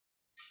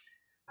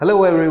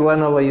Hello everyone,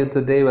 how are you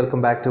today?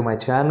 Welcome back to my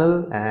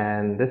channel,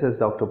 and this is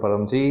Dr.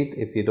 Paramjeet.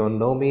 If you don't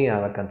know me,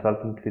 I'm a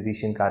consultant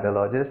physician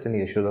cardiologist in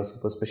Yashoda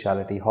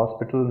Superspeciality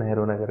Hospital,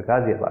 Nehru, Nagar,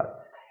 Ghaziabad.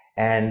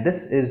 And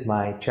this is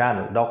my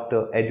channel,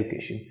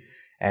 Dr.Education.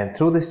 And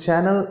through this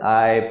channel,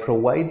 I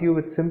provide you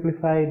with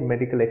simplified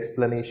medical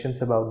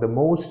explanations about the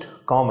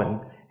most common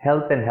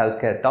health and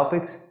healthcare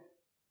topics.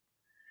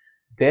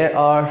 There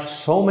are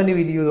so many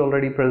videos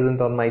already present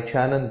on my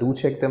channel. Do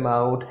check them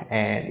out,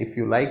 and if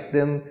you like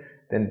them,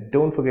 then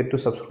don't forget to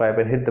subscribe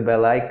and hit the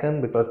bell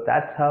icon, because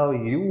that's how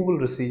you will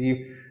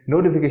receive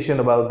notification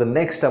about the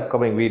next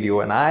upcoming video.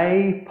 And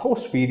I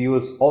post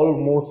videos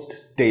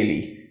almost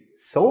daily,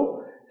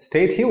 so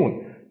stay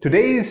tuned.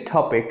 Today's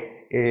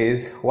topic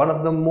is one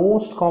of the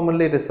most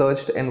commonly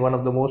researched and one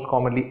of the most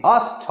commonly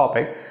asked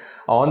topic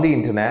on the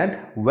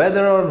internet: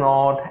 whether or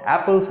not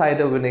apple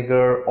cider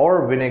vinegar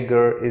or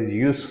vinegar is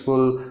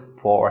useful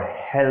for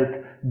health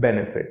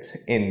benefits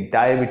in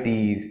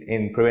diabetes,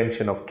 in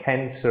prevention of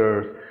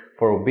cancers,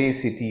 for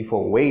obesity,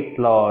 for weight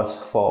loss,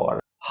 for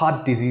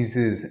heart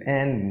diseases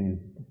and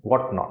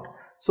whatnot.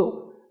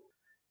 So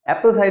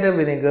apple cider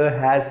vinegar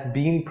has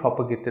been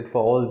propagated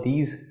for all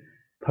these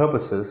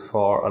purposes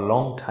for a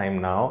long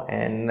time now,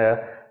 and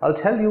I'll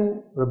tell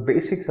you the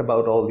basics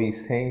about all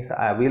these things.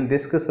 I will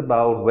discuss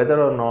about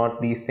whether or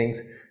not these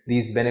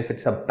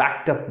benefits are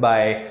backed up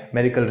by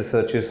medical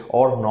researches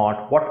or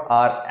not, what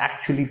are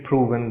actually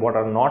proven, what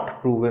are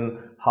not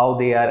proven, how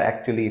they are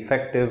actually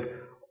effective,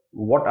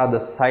 what are the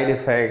side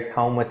effects,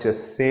 how much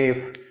is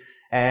safe,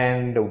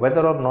 and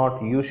whether or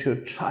not you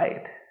should try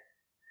it.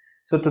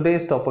 So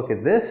today's topic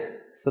is this.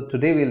 So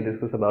today we'll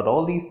discuss about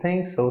all these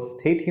things. So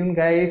stay tuned,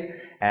 guys.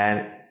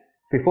 And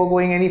before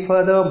going any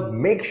further,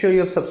 make sure you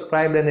have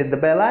subscribed and hit the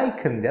bell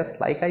icon,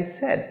 just like I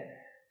said.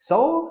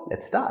 So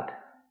let's start.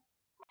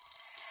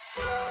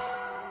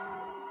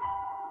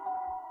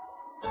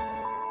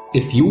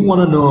 If you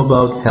want to know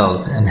about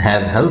health and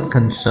have health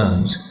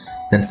concerns,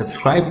 then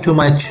subscribe to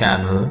my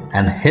channel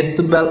and hit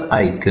the bell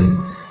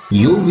icon.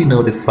 You'll be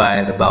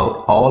notified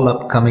about all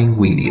upcoming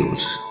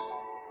videos.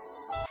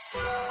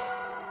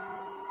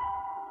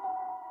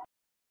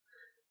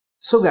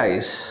 So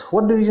guys,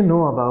 what do you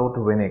know about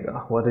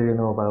vinegar? What do you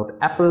know about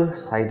apple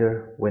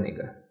cider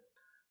vinegar?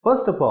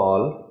 First of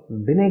all,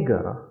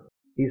 vinegar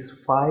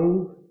is 5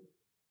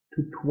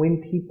 to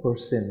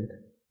 20%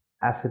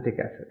 acetic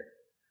acid.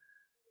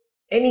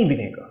 Any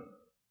vinegar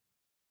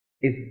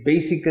is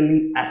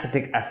basically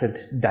acetic acid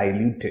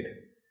diluted.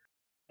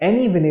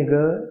 Any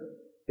vinegar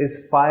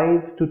is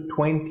 5 to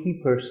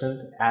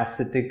 20%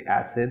 acetic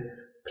acid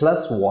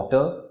plus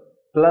water,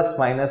 plus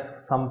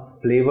minus some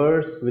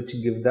flavors which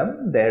give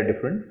them their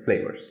different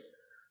flavors.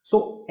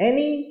 So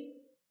any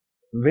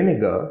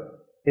vinegar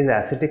is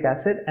acetic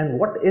acid. And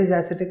what is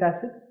acetic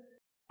acid?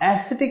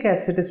 Acetic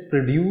acid is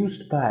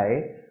produced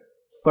by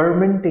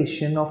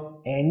fermentation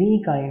of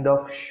any kind of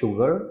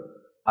sugar,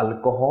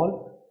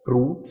 alcohol,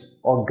 fruits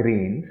or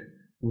grains.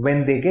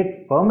 When they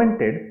get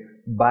fermented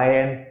by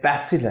a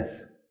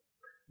bacillus,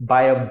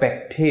 by a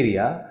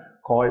bacteria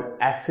called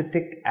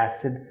acetic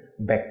acid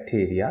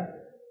bacteria,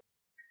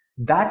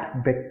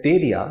 that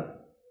bacteria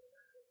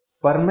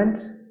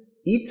ferments,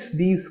 eats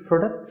these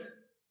products,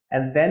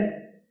 and then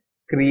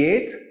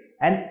creates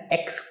and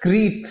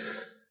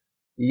excretes.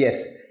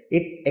 Yes,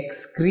 it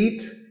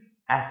excretes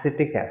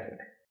acetic acid.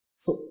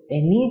 So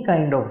any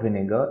kind of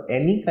vinegar,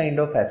 any kind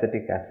of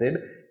acetic acid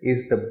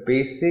is the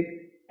basic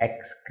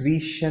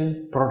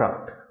excretion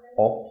product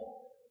of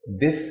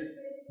this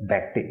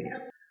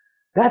bacteria.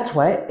 That's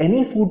why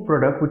any food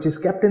product which is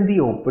kept in the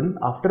open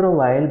after a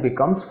while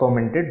becomes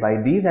fermented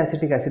by these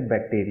acetic acid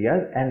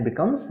bacteria and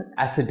becomes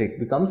acidic,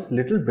 becomes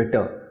little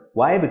bitter.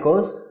 Why?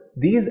 Because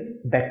these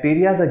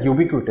bacteria are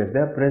ubiquitous. They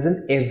are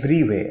present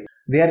everywhere.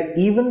 They are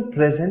even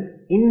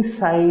present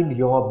inside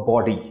your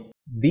body.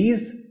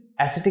 These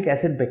acetic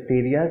acid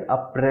bacteria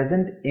are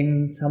present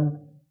in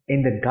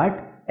the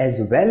gut,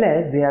 as well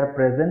as they are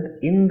present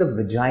in the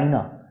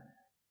vagina.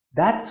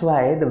 That's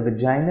why the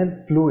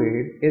vaginal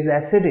fluid is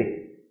acidic,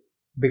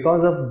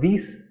 because of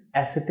this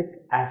acetic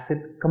acid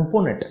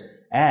component.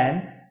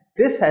 And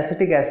this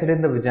acetic acid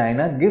in the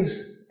vagina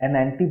gives an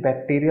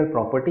antibacterial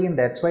property, and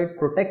that's why it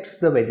protects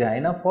the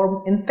vagina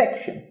from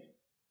infection.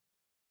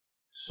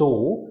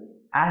 So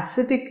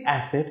acetic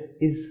acid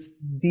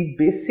is the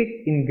basic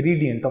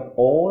ingredient of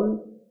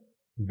all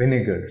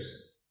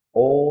vinegars,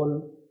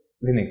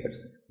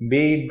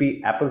 may it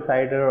be apple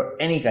cider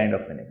or any kind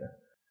of vinegar.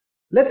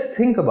 Let's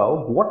think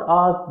about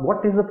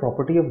what is the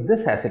property of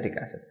this acetic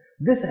acid.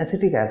 This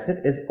acetic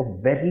acid is a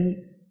very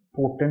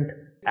potent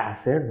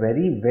acid,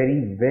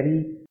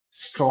 very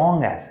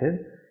strong acid,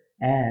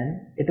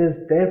 and it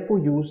is therefore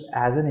used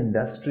as an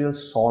industrial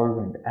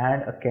solvent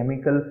and a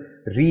chemical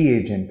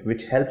reagent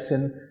which helps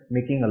in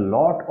making a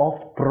lot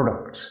of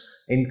products,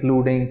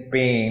 including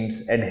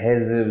paints,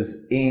 adhesives,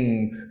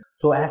 inks.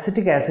 So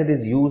acetic acid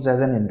is used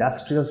as an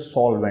industrial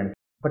solvent.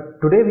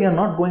 But today we are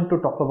not going to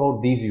talk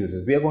about these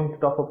uses. We are going to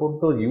talk about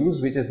the use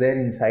which is there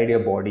inside your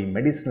body,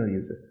 medicinal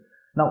uses.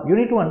 Now you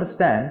need to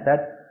understand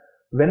that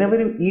whenever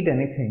you eat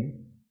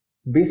anything,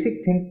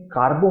 basic thing,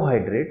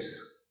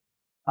 carbohydrates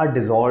are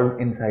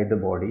dissolved inside the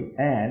body,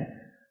 and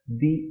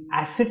the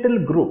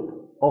acetyl group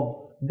of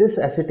this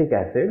acetic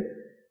acid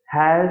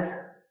has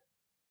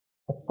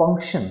a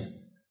function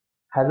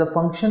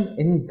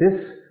in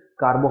this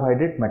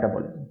carbohydrate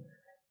metabolism.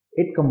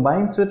 It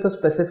combines with a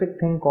specific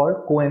thing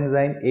called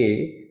coenzyme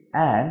A,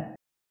 and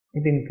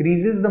it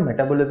increases the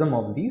metabolism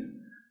of these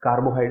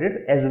carbohydrates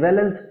as well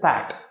as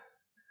fat.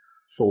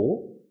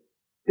 So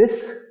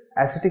this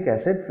acetic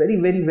acid,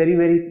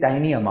 very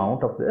tiny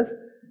amount of this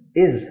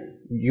is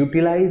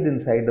utilized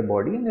inside the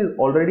body and is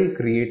already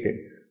created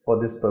for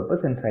this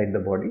purpose inside the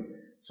body.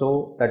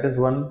 So that is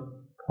one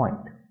point.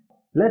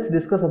 Let's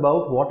discuss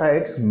about what are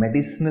its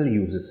medicinal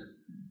uses.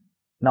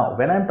 Now,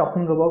 when I'm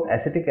talking about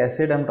acetic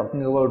acid, I'm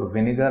talking about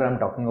vinegar, I'm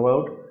talking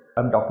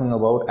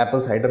about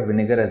apple cider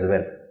vinegar as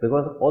well,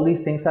 because all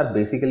these things are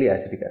basically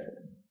acetic acid,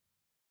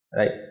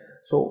 right?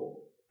 So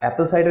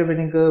apple cider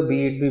vinegar,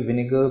 be it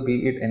vinegar,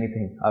 be it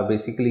anything, are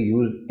basically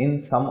used in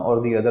some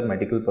or the other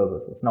medical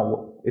purposes.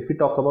 Now, if we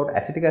talk about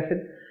acetic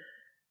acid,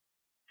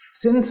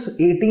 since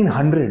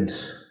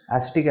 1800s,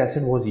 acetic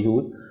acid was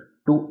used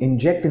to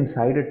inject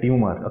inside a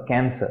tumor, a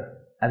cancer,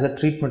 as a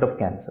treatment of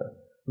cancer.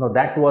 Now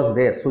that was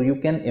there. So you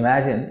can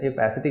imagine, if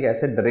acetic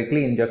acid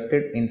directly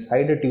injected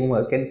inside a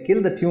tumor can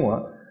kill the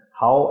tumor,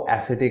 how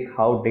acidic,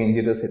 how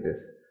dangerous it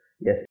is.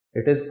 Yes,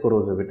 it is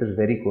corrosive. It is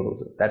very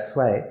corrosive. That's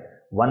why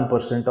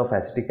 1% of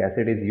acetic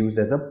acid is used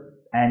as a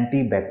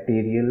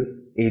antibacterial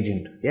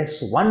agent.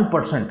 Yes,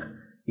 1%.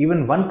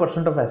 Even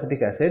 1% of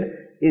acetic acid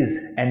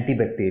is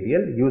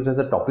antibacterial, used as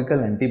a topical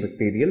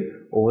antibacterial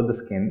over the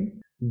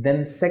skin.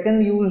 Then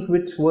second use,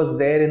 which was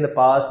there in the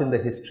past, in the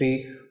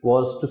history,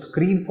 was to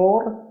screen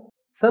for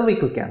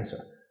cervical cancer.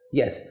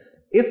 Yes,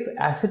 if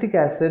acetic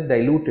acid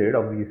diluted,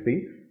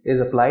 obviously, is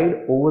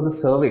applied over the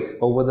cervix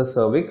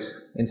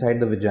inside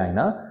the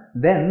vagina,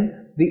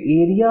 then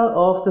the area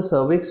of the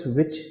cervix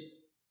which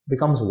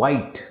becomes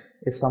white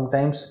is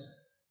sometimes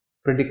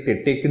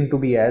taken to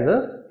be as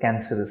a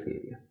cancerous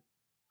area.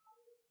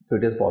 So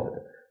it is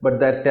positive, but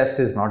that test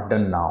is not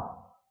done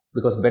now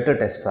because better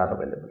tests are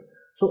available.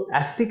 So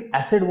acetic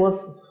acid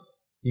was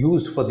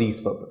used for these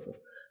purposes.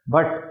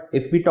 But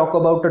if we talk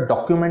about a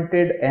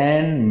documented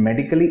and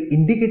medically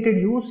indicated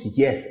use,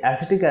 yes,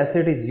 acetic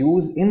acid is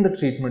used in the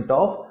treatment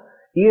of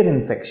ear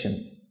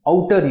infection,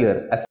 outer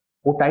ear,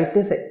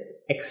 otitis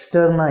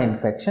externa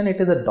infection.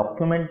 It is a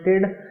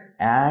documented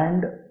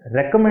and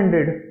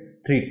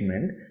recommended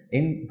treatment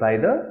by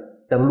the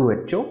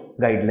WHO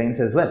guidelines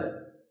as well.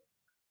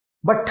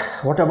 But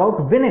what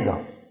about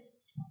vinegar?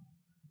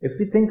 If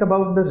we think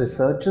about the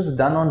researches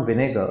done on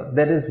vinegar,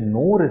 there is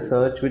no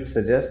research which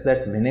suggests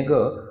that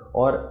vinegar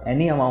or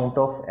any amount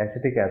of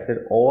acetic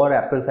acid or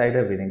apple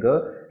cider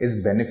vinegar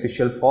is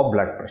beneficial for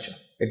blood pressure.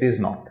 It is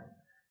not.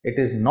 It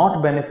is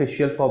not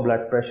beneficial for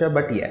blood pressure,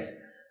 but yes,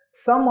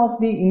 some of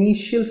the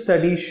initial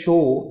studies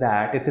show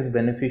that it is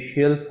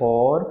beneficial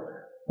for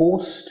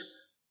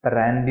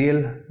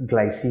postprandial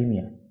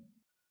glycemia.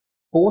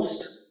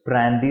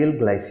 Postprandial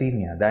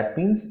glycemia. That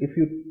means if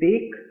you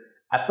take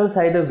apple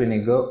cider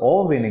vinegar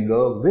or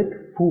vinegar with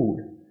food,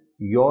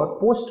 your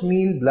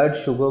post-meal blood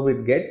sugar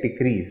will get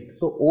decreased.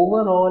 So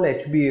overall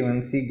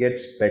HbA1c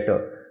gets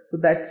better. So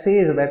that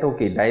says that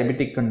okay,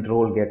 diabetic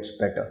control gets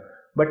better.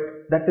 But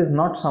that is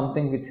not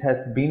something which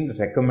has been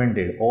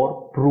recommended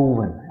or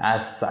proven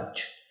as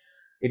such.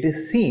 It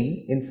is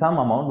seen in some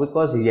amount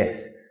because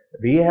yes,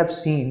 we have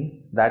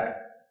seen that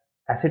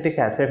acetic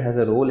acid has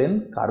a role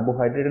in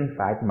carbohydrate and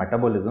fat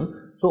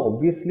metabolism. So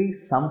obviously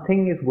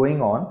something is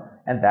going on,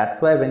 and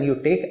that's why when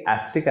you take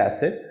acetic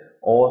acid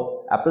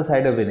or apple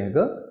cider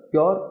vinegar,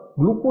 your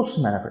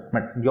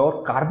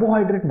your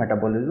carbohydrate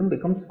metabolism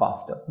becomes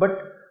faster. But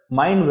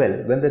mind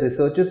well, when the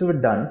researches were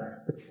done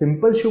with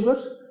simple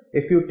sugars,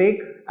 if you take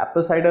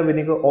apple cider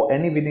vinegar or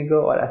any vinegar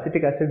or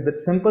acetic acid with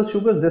simple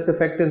sugars, this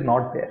effect is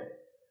not there.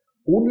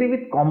 Only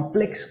with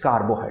complex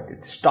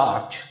carbohydrates,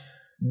 starch,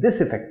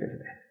 this effect is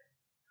there.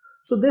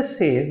 So this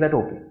says that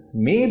okay,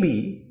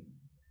 maybe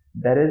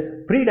there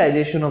is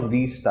pre-digestion of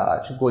these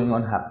starch going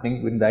on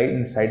happening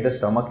inside the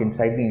stomach,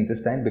 inside the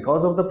intestine,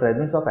 because of the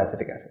presence of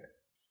acetic acid.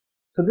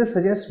 So this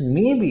suggests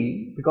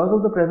maybe because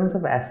of the presence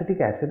of acetic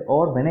acid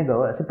or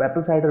vinegar,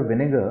 apple cider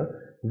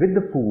vinegar with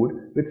the food,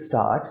 with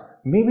starch,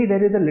 maybe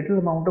there is a little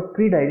amount of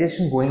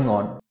pre-digestion going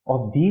on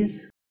of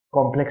these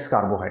complex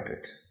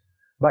carbohydrates.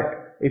 But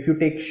if you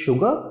take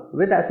sugar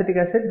with acetic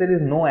acid, there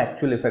is no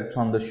actual effects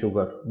on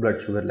the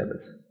blood sugar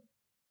levels.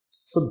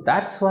 So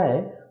that's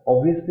why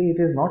obviously it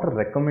is not a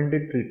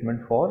recommended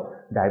treatment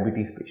for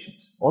diabetes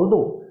patients.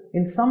 Although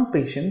in some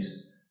patients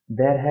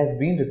there has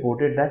been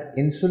reported that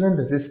insulin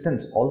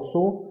resistance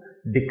also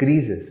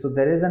decreases. So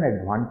there is an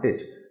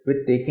advantage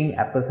with taking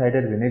apple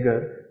cider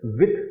vinegar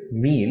with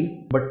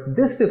meal. But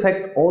this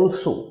effect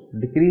also,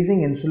 decreasing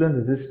insulin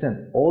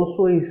resistance,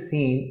 also is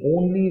seen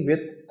only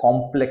with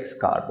complex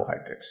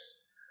carbohydrates.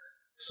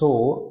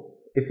 So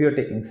if you are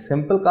taking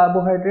simple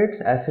carbohydrates,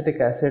 acetic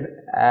acid,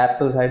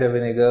 apple cider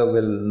vinegar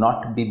will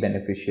not be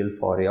beneficial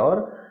for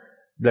your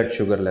blood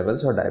sugar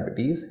levels or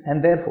diabetes,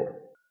 and therefore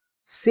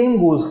Same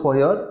goes for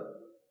your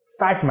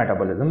fat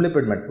metabolism,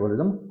 lipid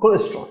metabolism,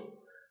 cholesterol.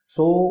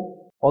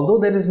 So although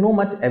there is no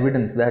much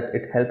evidence that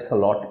it helps a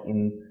lot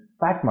in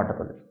fat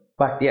metabolism,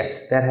 but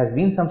yes, there has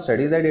been some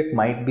studies that it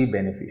might be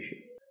beneficial.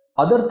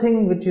 Other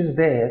things which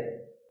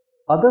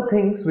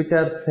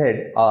are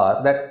said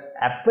are that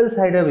apple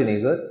cider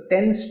vinegar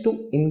tends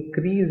to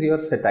increase your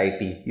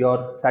satiety,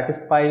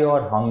 satisfy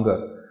your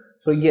hunger.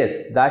 So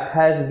yes, that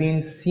has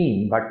been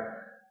seen, but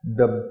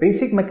the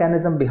basic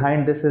mechanism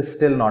behind this is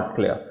still not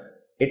clear.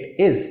 It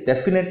is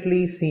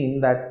definitely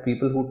seen that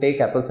people who take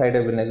apple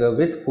cider vinegar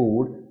with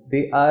food,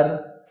 they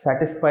are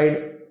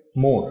satisfied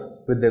more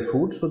with their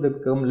food, so they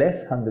become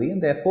less hungry,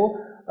 and therefore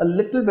a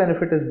little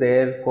benefit is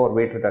there for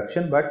weight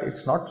reduction, but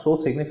it's not so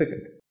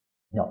significant.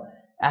 Now,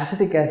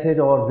 acetic acid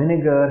or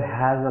vinegar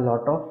has a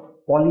lot of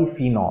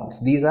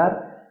polyphenols. These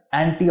are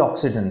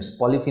antioxidants.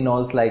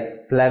 Polyphenols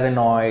like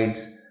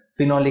flavonoids,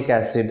 phenolic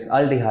acids,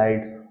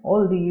 aldehydes,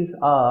 all these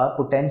are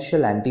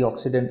potential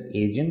antioxidant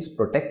agents,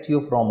 protect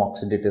you from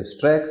oxidative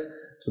stress,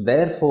 so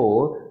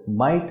therefore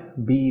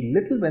might be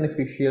little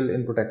beneficial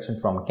in protection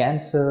from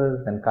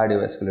cancers and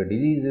cardiovascular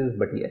diseases.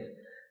 But yes,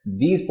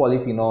 these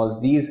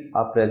polyphenols, these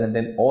are present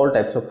in all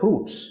types of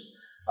fruits,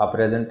 are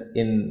present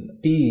in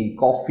tea,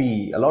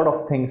 coffee, a lot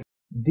of things.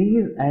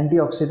 These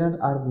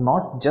antioxidants are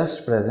not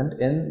just present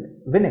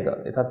in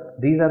vinegar.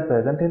 These are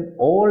present in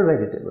all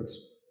vegetables,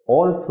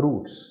 all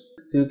fruits.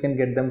 So you can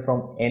get them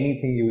from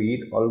anything you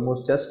eat,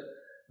 almost, just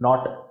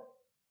not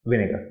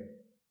vinegar.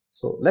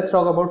 So let's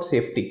talk about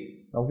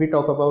safety. Now we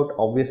talk about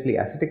obviously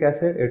acetic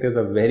acid. It is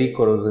a very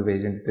corrosive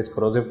agent. It is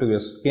corrosive to your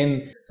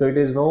skin. So it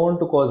is known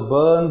to cause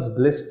burns,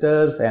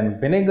 blisters, and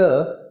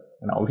vinegar.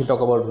 Now we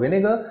talk about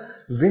vinegar.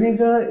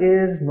 Vinegar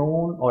is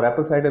known, or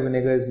apple cider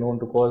vinegar is known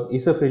to cause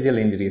esophageal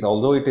injuries.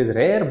 Although it is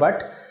rare,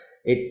 but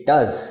it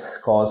does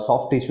cause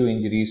soft tissue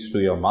injuries to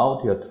your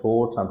mouth, your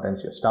throat,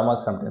 sometimes your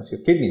stomach, sometimes your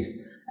kidneys.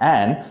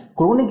 And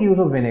chronic use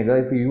of vinegar,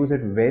 if you use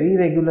it very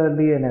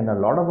regularly and in a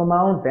lot of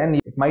amount, then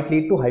it might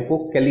lead to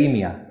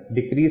hypokalemia,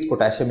 decreased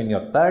potassium in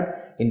your blood,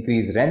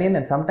 increased renin,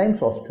 and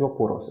sometimes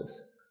osteoporosis.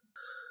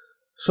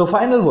 So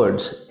final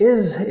words,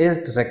 is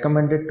it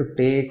recommended to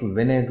take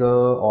vinegar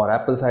or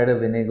apple cider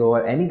vinegar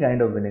or any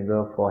kind of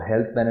vinegar for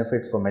health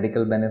benefits, for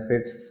medical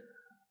benefits?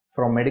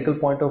 From medical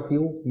point of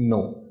view,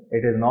 no,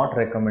 it is not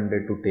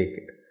recommended to take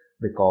it,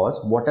 because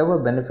whatever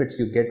benefits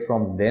you get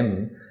from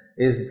them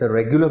is the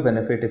regular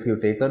benefit if you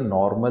take a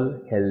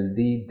normal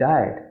healthy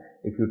diet.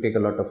 If you take a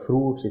lot of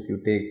fruits, if you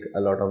take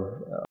a lot of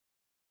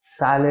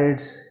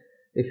salads,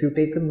 if you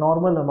take a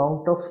normal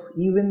amount of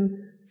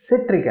even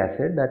citric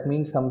acid, that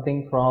means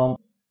something from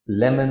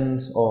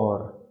lemons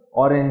or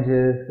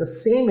oranges, the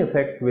same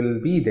effect will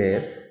be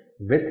there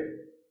with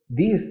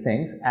these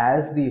things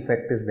as the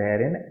effect is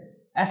there in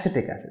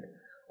acetic acid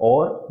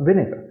or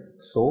vinegar.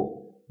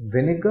 So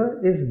vinegar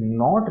is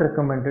not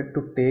recommended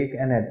to take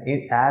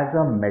as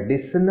a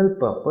medicinal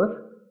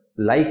purpose,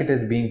 like it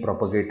is being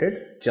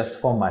propagated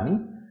just for money.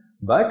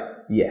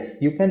 But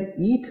yes, you can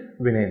eat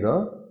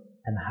vinegar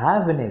and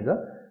have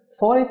vinegar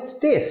for its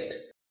taste,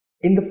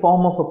 in the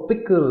form of a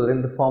pickle,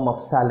 in the form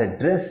of salad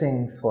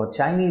dressings, for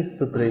Chinese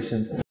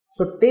preparations.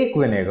 So take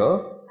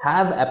vinegar,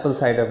 have apple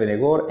cider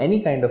vinegar or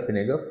any kind of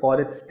vinegar for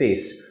its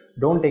taste.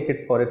 Don't take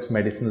it for its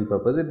medicinal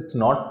purpose. It's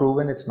not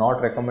proven, it's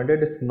not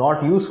recommended, it's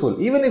not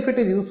useful. Even if it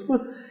is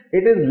useful,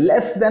 it is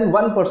less than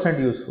 1%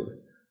 useful.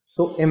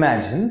 So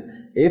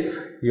imagine if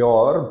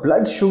your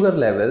blood sugar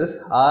levels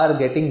are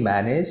getting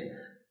managed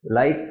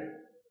like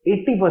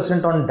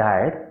 80% on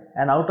diet,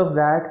 and out of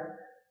that,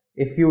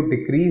 if you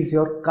decrease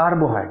your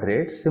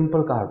carbohydrates,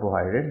 simple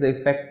carbohydrates, the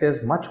effect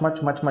is much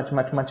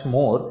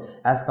more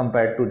as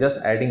compared to just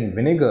adding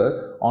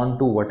vinegar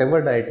onto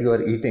whatever diet you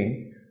are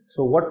eating.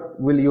 So what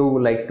will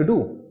you like to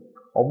do?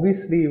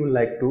 Obviously, you will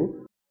like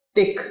to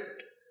take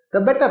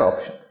the better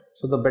option.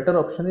 So the better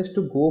option is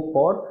to go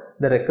for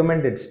the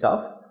recommended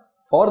stuff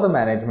for the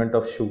management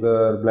of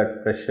sugar,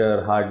 blood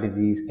pressure, heart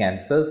disease,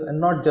 cancers, and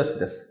not just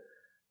this.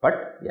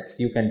 But yes,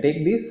 you can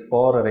take these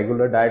for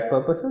regular diet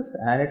purposes,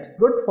 and it's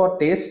good for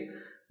taste,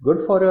 good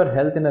for your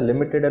health in a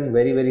limited and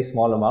very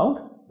small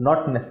amount.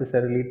 Not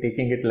necessarily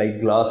taking it like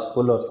glass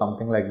full or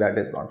something like that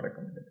is not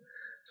recommended.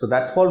 So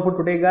that's all for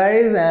today,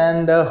 guys,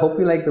 and hope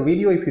you liked the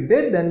video. If you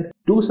did, then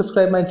do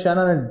subscribe my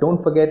channel and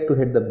don't forget to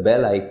hit the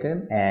bell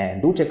icon,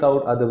 and do check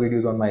out other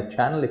videos on my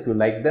channel. If you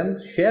like them,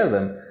 share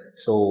them.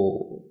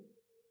 So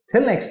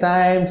till next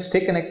time,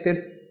 stay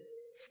connected,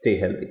 stay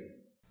healthy.